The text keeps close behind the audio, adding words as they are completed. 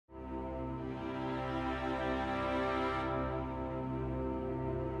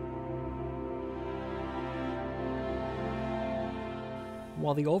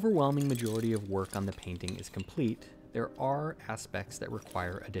While the overwhelming majority of work on the painting is complete, there are aspects that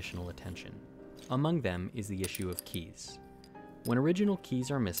require additional attention. Among them is the issue of keys. When original keys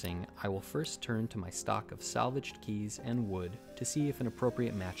are missing, I will first turn to my stock of salvaged keys and wood to see if an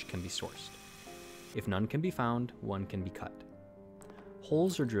appropriate match can be sourced. If none can be found, one can be cut.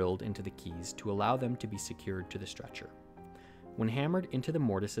 Holes are drilled into the keys to allow them to be secured to the stretcher. When hammered into the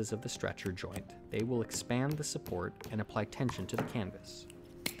mortises of the stretcher joint, they will expand the support and apply tension to the canvas.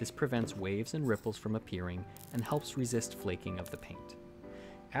 This prevents waves and ripples from appearing and helps resist flaking of the paint.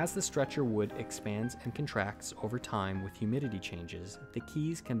 As the stretcher wood expands and contracts over time with humidity changes, the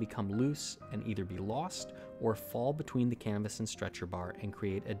keys can become loose and either be lost or fall between the canvas and stretcher bar and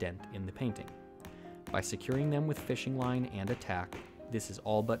create a dent in the painting. By securing them with fishing line and a tack, this is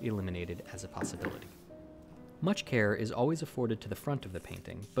all but eliminated as a possibility. Much care is always afforded to the front of the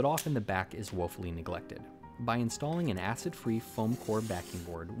painting, but often the back is woefully neglected. By installing an acid-free foam core backing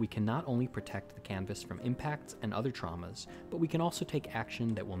board, we can not only protect the canvas from impacts and other traumas, but we can also take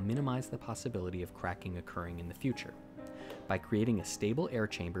action that will minimize the possibility of cracking occurring in the future. By creating a stable air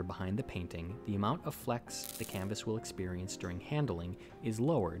chamber behind the painting, the amount of flex the canvas will experience during handling is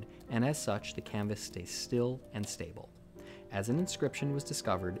lowered, and as such, the canvas stays still and stable. As an inscription was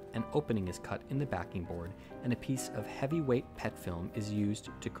discovered, an opening is cut in the backing board, and a piece of heavyweight PET film is used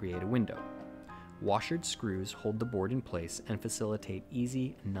to create a window. Washered screws hold the board in place and facilitate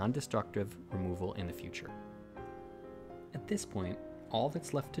easy, non-destructive removal in the future. At this point, all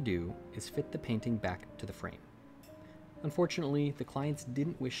that's left to do is fit the painting back to the frame. Unfortunately, the clients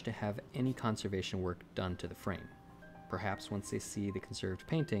didn't wish to have any conservation work done to the frame. Perhaps once they see the conserved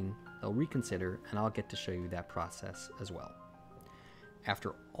painting, they'll reconsider, and I'll get to show you that process as well.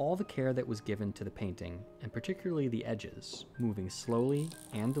 After all the care that was given to the painting, and particularly the edges, moving slowly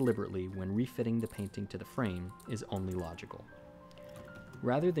and deliberately when refitting the painting to the frame is only logical.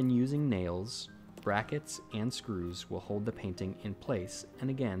 Rather than using nails, brackets and screws will hold the painting in place and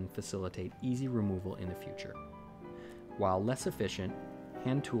again facilitate easy removal in the future. While less efficient,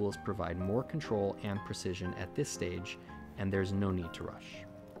 hand tools provide more control and precision at this stage, and there's no need to rush.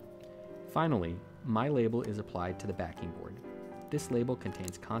 Finally, my label is applied to the backing board. This label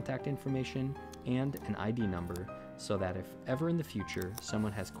contains contact information and an ID number so that if ever in the future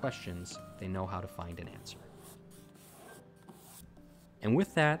someone has questions, they know how to find an answer. And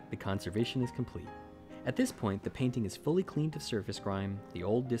with that, the conservation is complete. At this point, the painting is fully cleaned of surface grime, the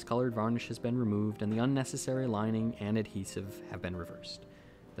old discolored varnish has been removed, and the unnecessary lining and adhesive have been reversed.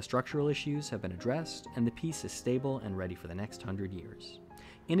 The structural issues have been addressed, and the piece is stable and ready for the next 100 years.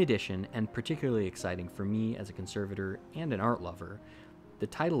 In addition, and particularly exciting for me as a conservator and an art lover, the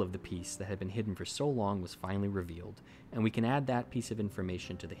title of the piece that had been hidden for so long was finally revealed, and we can add that piece of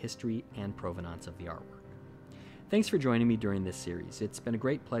information to the history and provenance of the artwork. Thanks for joining me during this series. It's been a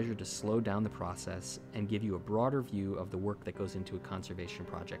great pleasure to slow down the process and give you a broader view of the work that goes into a conservation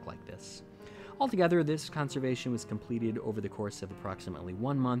project like this. Altogether, this conservation was completed over the course of approximately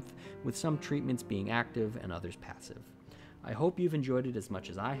 1 month, with some treatments being active and others passive. I hope you've enjoyed it as much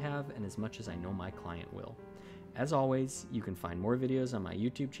as I have and as much as I know my client will. As always, you can find more videos on my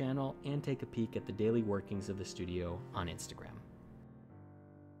YouTube channel and take a peek at the daily workings of the studio on Instagram.